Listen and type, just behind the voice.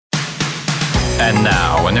And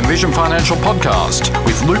now, an Envision Financial podcast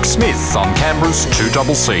with Luke Smith on Canberra's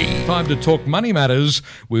 2CC. Time to talk money matters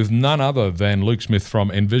with none other than Luke Smith from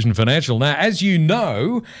Envision Financial. Now, as you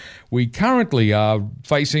know, we currently are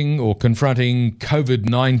facing or confronting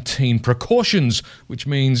COVID-19 precautions, which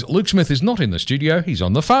means Luke Smith is not in the studio. He's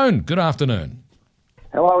on the phone. Good afternoon.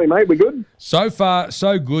 How are we, mate? We good? So far,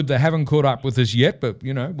 so good. They haven't caught up with us yet, but,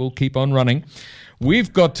 we'll keep on running.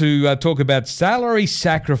 We've got to talk about salary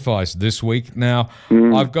sacrifice this week. Now,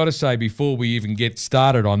 I've got to say, before we even get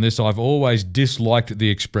started on this, I've always disliked the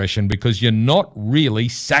expression because you're not really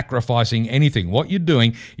sacrificing anything. What you're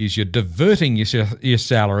doing is you're diverting your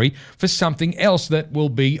salary for something else that will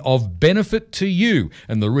be of benefit to you.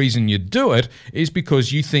 And the reason you do it is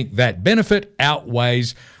because you think that benefit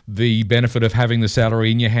outweighs the benefit of having the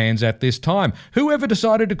salary in your hands at this time. Whoever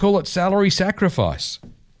decided to call it salary sacrifice?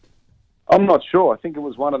 I'm not sure. I think it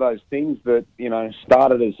was one of those things that,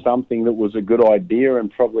 started as something that was a good idea, and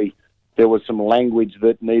probably there was some language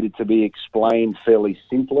that needed to be explained fairly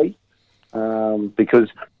simply, because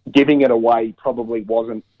giving it away probably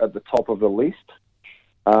wasn't at the top of the list.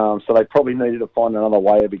 So they probably needed to find another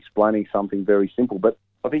way of explaining something very simple. But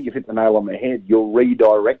I think you've hit the nail on the head. You're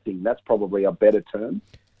redirecting. That's probably a better term.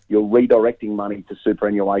 You're redirecting money to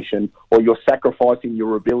superannuation, or you're sacrificing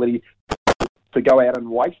your ability to go out and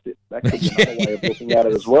waste it. That could be another way of looking at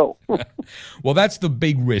it as well. Well, that's the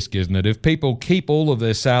big risk, isn't it? If people keep all of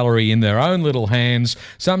their salary in their own little hands,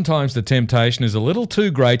 sometimes the temptation is a little too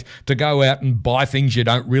great to go out and buy things you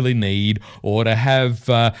don't really need, or to have,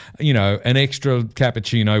 an extra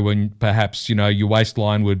cappuccino when perhaps, your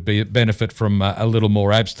waistline would benefit from a little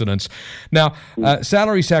more abstinence. Now,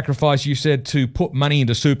 salary sacrifice, you said to put money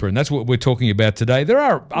into super, and that's what we're talking about today. There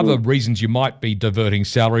are other reasons you might be diverting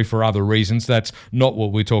salary for other reasons. That's not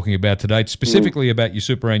what we're talking about today. It's specifically about your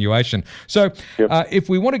superannuation. So if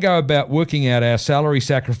we want to go about working out our salary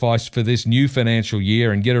sacrifice for this new financial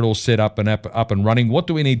year and get it all set up and running, what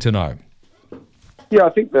do we need to know? Yeah,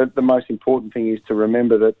 I think that the most important thing is to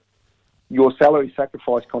remember that your salary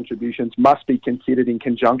sacrifice contributions must be considered in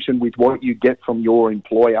conjunction with what you get from your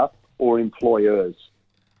employer or employers.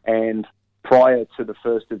 And prior to the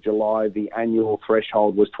 1st of July, the annual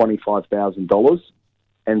threshold was $25,000.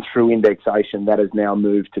 And through indexation, that has now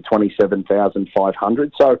moved to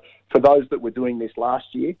 $27,500. So for those that were doing this last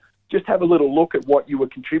year, just have a little look at what you were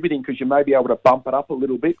contributing, because you may be able to bump it up a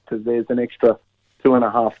little bit, because there's an extra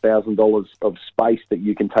 $2,500 of space that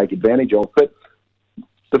you can take advantage of. But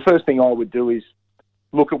the first thing I would do is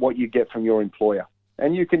look at what you get from your employer.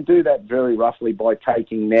 And you can do that very roughly by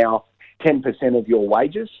taking now 10% of your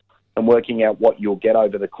wages and working out what you'll get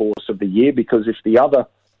over the course of the year. Because if the other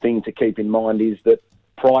thing to keep in mind is that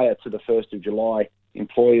prior to the 1st of July,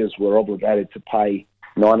 employers were obligated to pay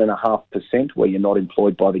 9.5% where you're not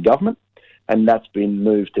employed by the government, and that's been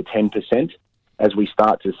moved to 10% as we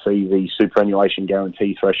start to see the superannuation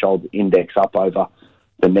guarantee threshold index up over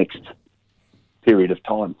the next period of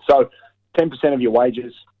time. So 10% of your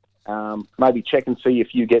wages, maybe check and see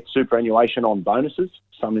if you get superannuation on bonuses.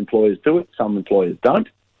 Some employers do it, some employers don't.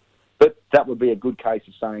 But that would be a good case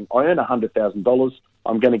of saying, I earn $100,000,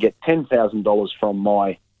 I'm going to get $10,000 from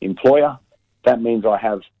my employer. That means I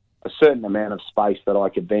have a certain amount of space that I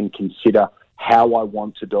could then consider how I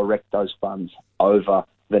want to direct those funds over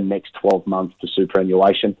the next 12 months to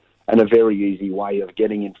superannuation. And a very easy way of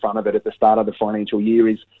getting in front of it at the start of the financial year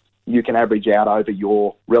is you can average out over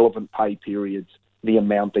your relevant pay periods the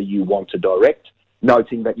amount that you want to direct,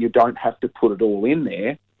 noting that you don't have to put it all in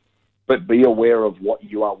there, but be aware of what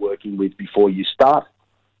you are working with before you start.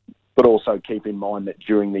 But also keep in mind that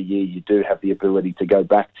during the year you do have the ability to go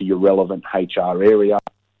back to your relevant HR area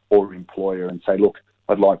or employer and say, look,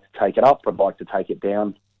 I'd like to take it up, I'd like to take it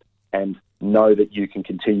down, and know that you can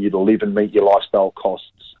continue to live and meet your lifestyle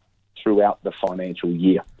costs throughout the financial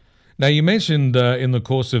year. Now, you mentioned in the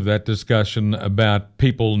course of that discussion about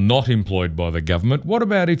people not employed by the government. What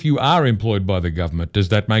about if you are employed by the government? Does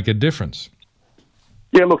that make a difference?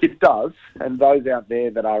 Yeah, look, it does. And those out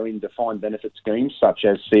there that are in defined benefit schemes such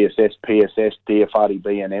as CSS, PSS,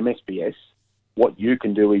 DFRDB and MSBS, what you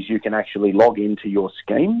can do is you can actually log into your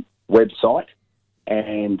scheme website,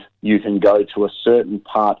 and you can go to a certain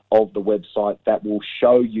part of the website that will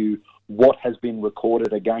show you what has been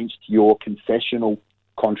recorded against your concessional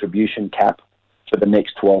contribution cap for the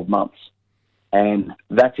next 12 months. And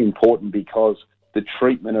that's important because the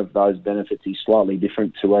treatment of those benefits is slightly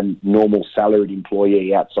different to a normal salaried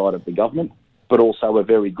employee outside of the government, but also a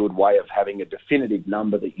very good way of having a definitive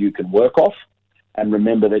number that you can work off. And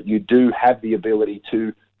remember that you do have the ability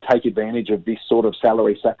to take advantage of this sort of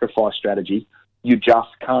salary sacrifice strategy. You just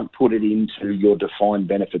can't put it into your defined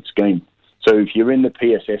benefit scheme. So if you're in the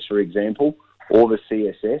PSS, for example, or the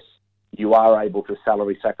CSS, you are able to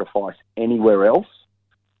salary sacrifice anywhere else,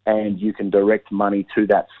 and you can direct money to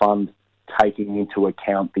that fund, taking into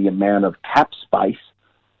account the amount of cap space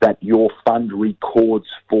that your fund records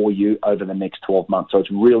for you over the next 12 months. So it's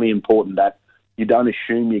really important that you don't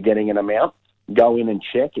assume you're getting an amount. Go in and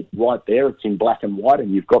check. It's right there. It's in black and white,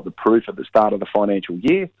 and you've got the proof at the start of the financial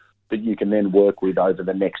year that you can then work with over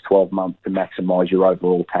the next 12 months to maximise your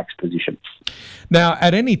overall tax position. Now,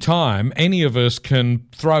 at any time, any of us can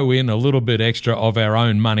throw in a little bit extra of our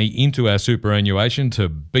own money into our superannuation to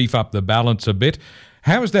beef up the balance a bit.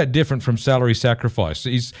 How is that different from salary sacrifice?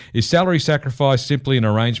 Is salary sacrifice simply an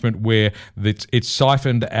arrangement where it's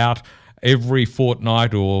siphoned out every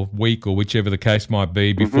fortnight or week or whichever the case might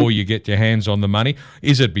be before you get your hands on the money?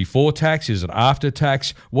 Is it before tax? Is it after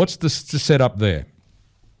tax? What's the setup there?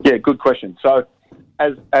 Yeah, good question. So,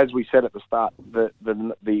 as we said at the start,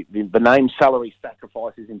 the name salary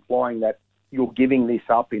sacrifice is implying that you're giving this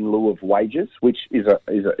up in lieu of wages, which is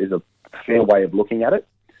a fair way of looking at it,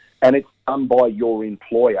 and it's done by your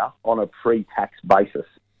employer on a pre-tax basis.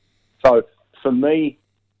 So, for me,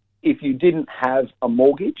 if you didn't have a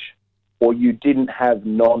mortgage, or you didn't have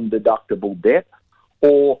non-deductible debt,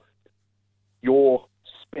 or your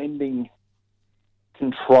spending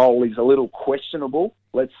control is a little questionable,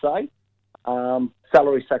 let's say,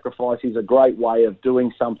 salary sacrifice is a great way of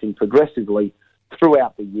doing something progressively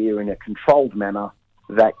throughout the year in a controlled manner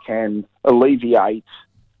that can alleviate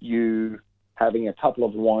you having a couple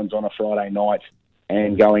of wines on a Friday night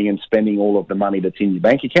and going and spending all of the money that's in your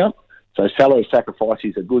bank account. So salary sacrifice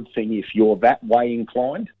is a good thing if you're that way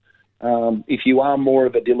inclined. If you are more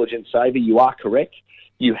of a diligent saver, you are correct.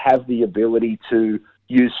 You have the ability to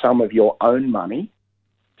use some of your own money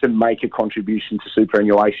to make a contribution to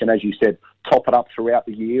superannuation, as you said, top it up throughout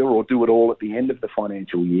the year or do it all at the end of the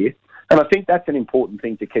financial year. And I think that's an important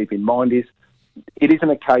thing to keep in mind is it isn't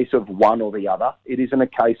a case of one or the other. It isn't a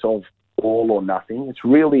case of all or nothing. It's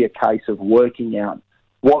really a case of working out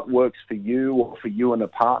what works for you or for you and a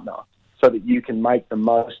partner so that you can make the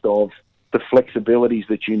most of the flexibilities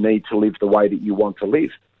that you need to live the way that you want to live.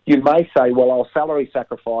 You may say, well, I'll salary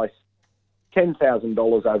sacrifice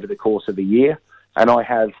 $10,000 over the course of the year and I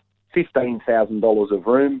have $15,000 of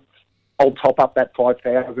room. I'll top up that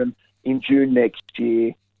 $5,000 in June next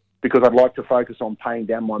year because I'd like to focus on paying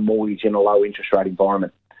down my mortgage in a low interest rate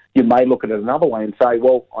environment. You may look at it another way and say,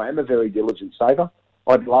 well, I am a very diligent saver.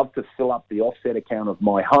 I'd love to fill up the offset account of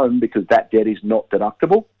my home because that debt is not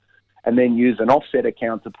deductible, and then use an offset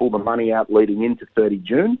account to pull the money out leading into 30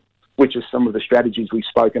 June, which is some of the strategies we've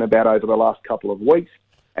spoken about over the last couple of weeks,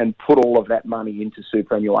 and put all of that money into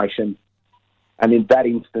superannuation. And in that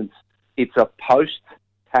instance, it's a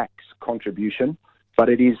post-tax contribution, but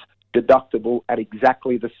it is deductible at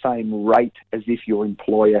exactly the same rate as if your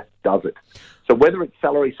employer does it. So whether it's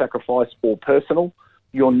salary sacrifice or personal,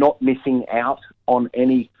 you're not missing out on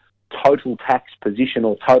any total tax position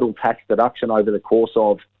or total tax deduction over the course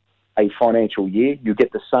of a financial year. You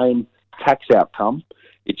get the same tax outcome.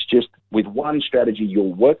 It's just with one strategy,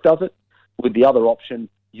 your work does it. With the other option,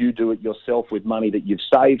 you do it yourself with money that you've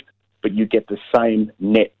saved, but you get the same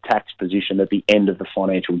net tax position at the end of the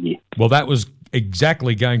financial year. Well, that was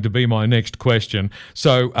exactly going to be my next question.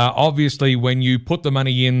 So obviously when you put the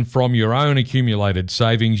money in from your own accumulated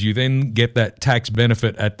savings, you then get that tax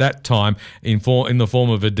benefit at that time in the form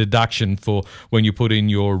of a deduction for when you put in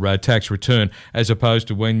your tax return, as opposed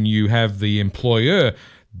to when you have the employer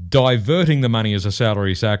diverting the money as a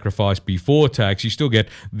salary sacrifice before tax. You still get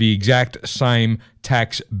the exact same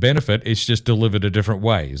tax benefit. It's just delivered a different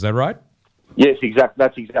way. Is that right? Yes,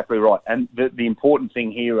 that's exactly right. And the important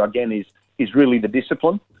thing here, again, is really the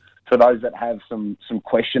discipline. For those that have some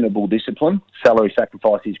questionable discipline, salary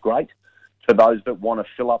sacrifice is great. For those that want to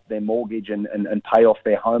fill up their mortgage and pay off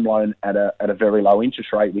their home loan at a very low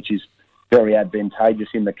interest rate, which is very advantageous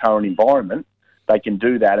in the current environment, they can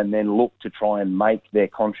do that and then look to try and make their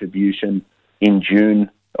contribution in June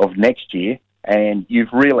of next year. And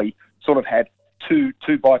you've really sort of had two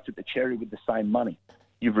bites at the cherry with the same money.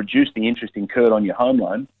 You've reduced the interest incurred on your home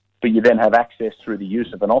loan, but you then have access through the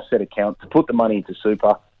use of an offset account to put the money into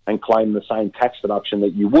super and claim the same tax deduction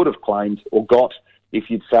that you would have claimed or got if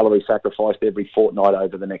you'd salary sacrificed every fortnight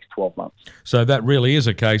over the next 12 months. So that really is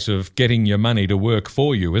a case of getting your money to work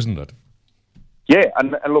for you, isn't it? Yeah,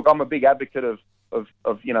 and look, I'm a big advocate of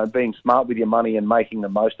being smart with your money and making the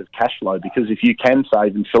most of cash flow, because if you can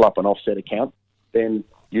save and fill up an offset account, then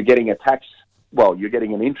you're getting you're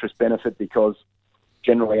getting an interest benefit because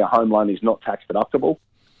generally a home loan is not tax deductible,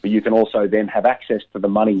 but you can also then have access to the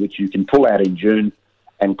money which you can pull out in June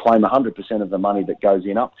and claim 100% of the money that goes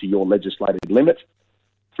in up to your legislated limit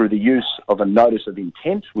through the use of a notice of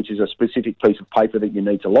intent, which is a specific piece of paper that you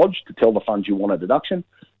need to lodge to tell the fund you want a deduction.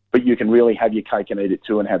 But you can really have your cake and eat it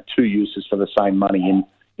too and have two uses for the same money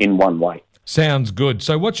in one way. Sounds good.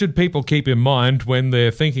 So what should people keep in mind when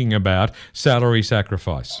they're thinking about salary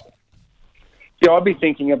sacrifice? Yeah, I'd be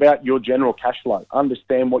thinking about your general cash flow.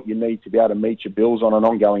 Understand what you need to be able to meet your bills on an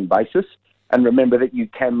ongoing basis. And remember that you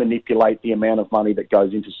can manipulate the amount of money that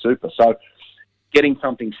goes into super. So getting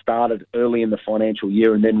something started early in the financial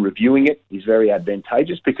year and then reviewing it is very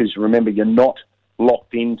advantageous because remember, you're not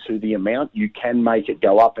locked into the amount. You can make it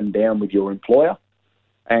go up and down with your employer.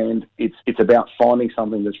 And it's about finding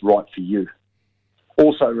something that's right for you.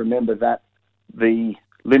 Also remember that the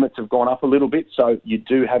limits have gone up a little bit, so you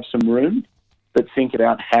do have some room, but think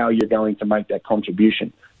about how you're going to make that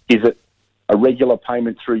contribution. Is it a regular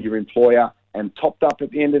payment through your employer and topped up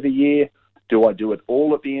at the end of the year? Do I do it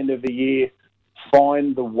all at the end of the year?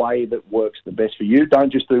 Find the way that works the best for you.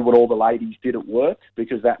 Don't just do what all the ladies did at work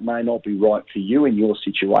because that may not be right for you in your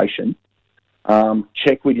situation.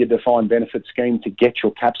 Check with your defined benefit scheme to get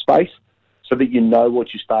your cap space so that you know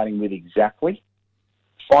what you're starting with exactly.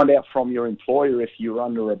 Find out from your employer if you're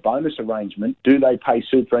under a bonus arrangement, do they pay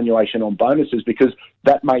superannuation on bonuses? Because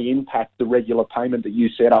that may impact the regular payment that you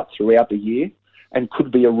set up throughout the year and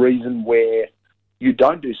could be a reason where you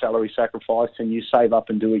don't do salary sacrifice and you save up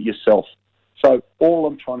and do it yourself. So all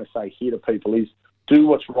I'm trying to say here to people is do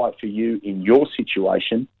what's right for you in your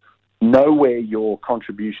situation, know where your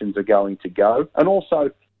contributions are going to go, and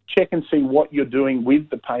also check and see what you're doing with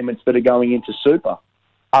the payments that are going into super.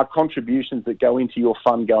 Are contributions that go into your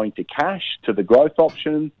fund going to cash, to the growth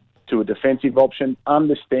option, to a defensive option?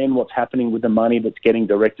 Understand what's happening with the money that's getting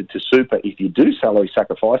directed to super if you do salary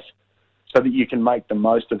sacrifice so that you can make the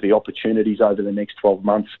most of the opportunities over the next 12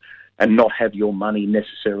 months and not have your money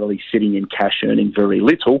necessarily sitting in cash earning very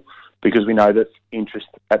little, because we know that interest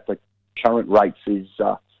at the current rates is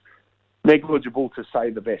negligible to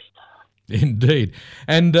say the best. Indeed.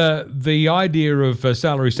 And the idea of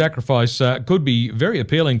salary sacrifice could be very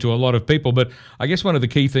appealing to a lot of people, but I guess one of the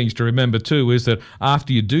key things to remember too is that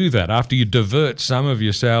after you do that, after you divert some of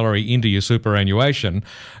your salary into your superannuation,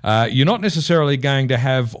 you're not necessarily going to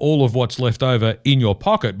have all of what's left over in your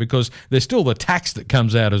pocket because there's still the tax that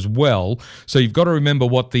comes out as well. So you've got to remember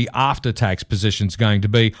what the after-tax position's going to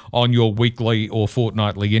be on your weekly or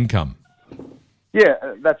fortnightly income. Yeah,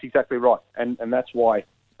 that's exactly right. And that's why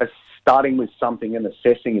starting with something and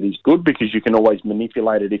assessing it is good because you can always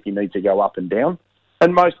manipulate it if you need to go up and down.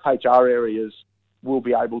 And most HR areas will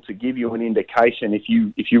be able to give you an indication if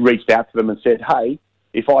you reached out to them and said, hey,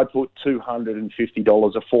 if I put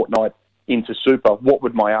 $250 a fortnight into super, what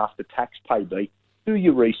would my after-tax pay be? Do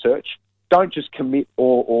your research. Don't just commit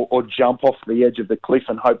or jump off the edge of the cliff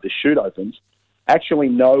and hope the chute opens. Actually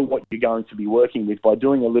know what you're going to be working with by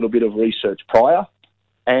doing a little bit of research prior.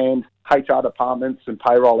 And HR departments and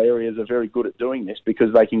payroll areas are very good at doing this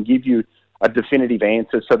because they can give you a definitive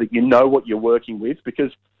answer so that you know what you're working with,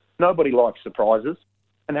 because nobody likes surprises.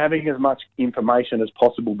 And having as much information as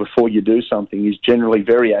possible before you do something is generally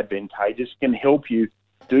very advantageous, can help you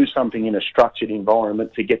do something in a structured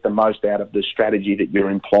environment to get the most out of the strategy that you're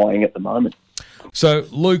employing at the moment. So,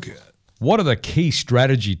 Luke, what are the key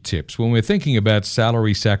strategy tips when we're thinking about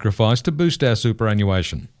salary sacrifice to boost our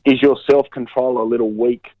superannuation? Is your self-control a little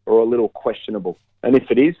weak or a little questionable? And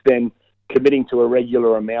if it is, then committing to a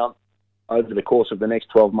regular amount over the course of the next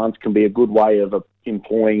 12 months can be a good way of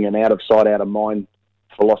employing an out-of-sight, out-of-mind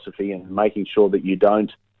philosophy and making sure that you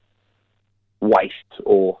don't waste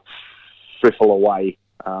or friffle away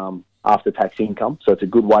after-tax income. So it's a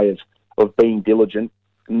good way of being diligent,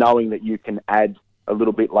 knowing that you can add a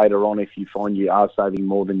little bit later on if you find you are saving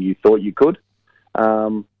more than you thought you could.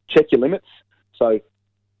 Check your limits. So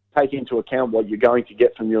take into account what you're going to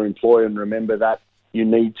get from your employer and remember that you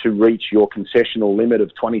need to reach your concessional limit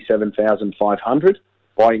of $27,500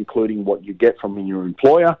 by including what you get from your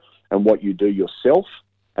employer and what you do yourself.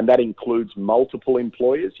 And that includes multiple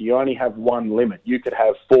employers. You only have one limit. You could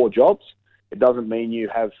have 4 jobs. It doesn't mean you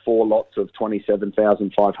have 4 lots of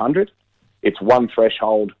 $27,500. It's one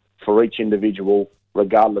threshold for each individual,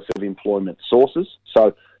 regardless of employment sources.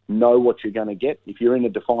 So know what you're going to get. If you're in a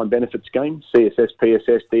defined benefit scheme, CSS,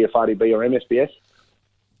 PSS, DFRDB or MSBS,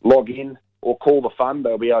 log in or call the fund.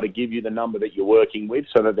 They'll be able to give you the number that you're working with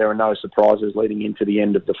so that there are no surprises leading into the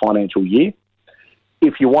end of the financial year.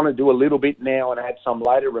 If you want to do a little bit now and add some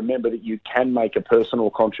later, remember that you can make a personal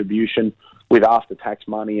contribution with after-tax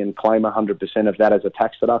money and claim 100% of that as a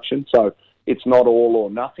tax deduction. So it's not all or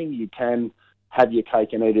nothing. You can have your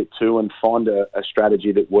cake and eat it too and find a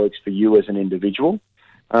strategy that works for you as an individual.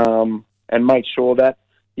 and make sure that,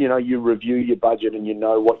 you review your budget and you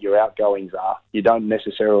know what your outgoings are. You don't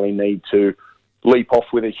necessarily need to leap off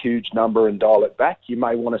with a huge number and dial it back. You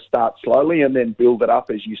may want to start slowly and then build it up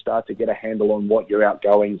as you start to get a handle on what your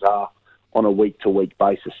outgoings are on a week-to-week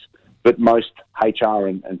basis. But most HR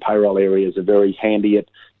and payroll areas are very handy at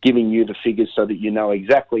giving you the figures so that you know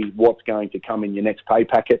exactly what's going to come in your next pay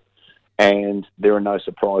packet, and there are no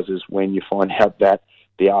surprises when you find out that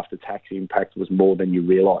the after-tax impact was more than you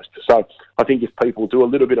realised. So I think if people do a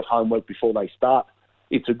little bit of homework before they start,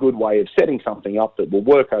 it's a good way of setting something up that will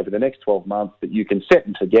work over the next 12 months that you can set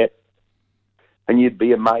and forget, and you'd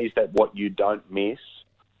be amazed at what you don't miss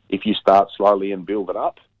if you start slowly and build it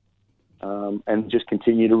up, and just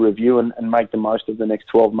continue to review and make the most of the next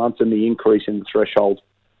 12 months and the increase in the threshold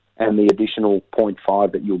and the additional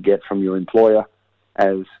 0.5 that you'll get from your employer,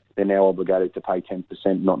 as they're now obligated to pay 10%,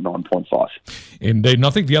 not 9.5. Indeed. And I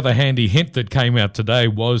think the other handy hint that came out today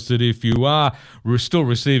was that if you are still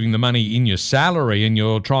receiving the money in your salary and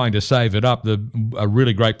you're trying to save it up, a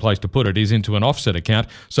really great place to put it is into an offset account.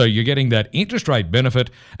 So you're getting that interest rate benefit,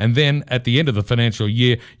 and then at the end of the financial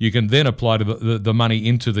year, you can then apply to the money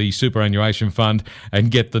into the superannuation fund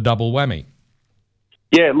and get the double whammy.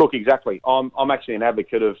 Yeah, look, exactly. I'm actually an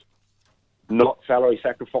advocate of not salary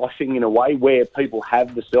sacrificing in a way where people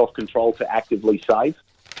have the self-control to actively save.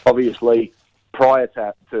 Obviously, prior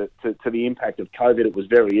to the impact of COVID, it was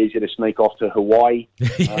very easy to sneak off to Hawaii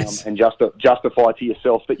Yes. and justify to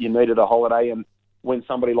yourself that you needed a holiday. And when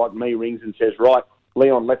somebody like me rings and says, right,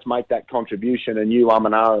 Leon, let's make that contribution, and you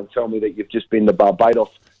and tell me that you've just been to Barbados,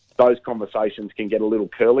 those conversations can get a little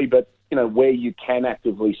curly. But, where you can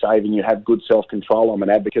actively save and you have good self-control, I'm an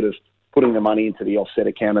advocate of putting the money into the offset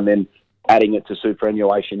account and then adding it to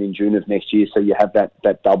superannuation in June of next year, so you have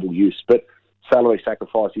that double use. But salary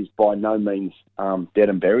sacrifice is by no means dead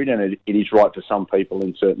and buried, and it is right for some people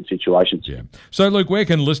in certain situations. Yeah. So, Luke, where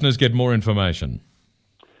can listeners get more information?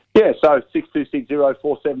 Yeah, so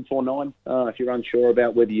 62604749. If you're unsure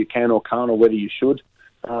about whether you can or can't or whether you should,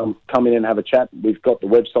 come in and have a chat. We've got the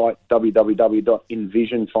website,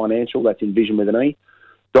 www.envisionfinancial, that's Envision with an E,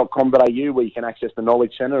 .com.au, where you can access the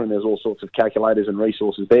Knowledge Centre, and there's all sorts of calculators and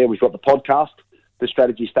resources there. We've got the podcast, The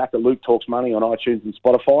Strategy Stacker, Luke Talks Money, on iTunes and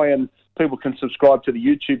Spotify, and people can subscribe to the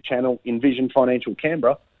YouTube channel Envision Financial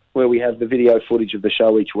Canberra, where we have the video footage of the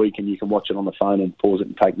show each week, and you can watch it on the phone and pause it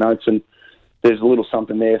and take notes. And there's a little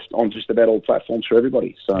something there on just about all platforms for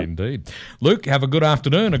everybody. So, indeed. Luke, have a good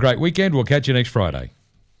afternoon, a great weekend. We'll catch you next Friday.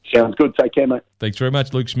 Sounds good. Take care, mate. Thanks very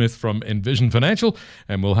much, Luke Smith from Envision Financial,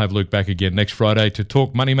 and we'll have Luke back again next Friday to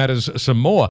talk money matters some more.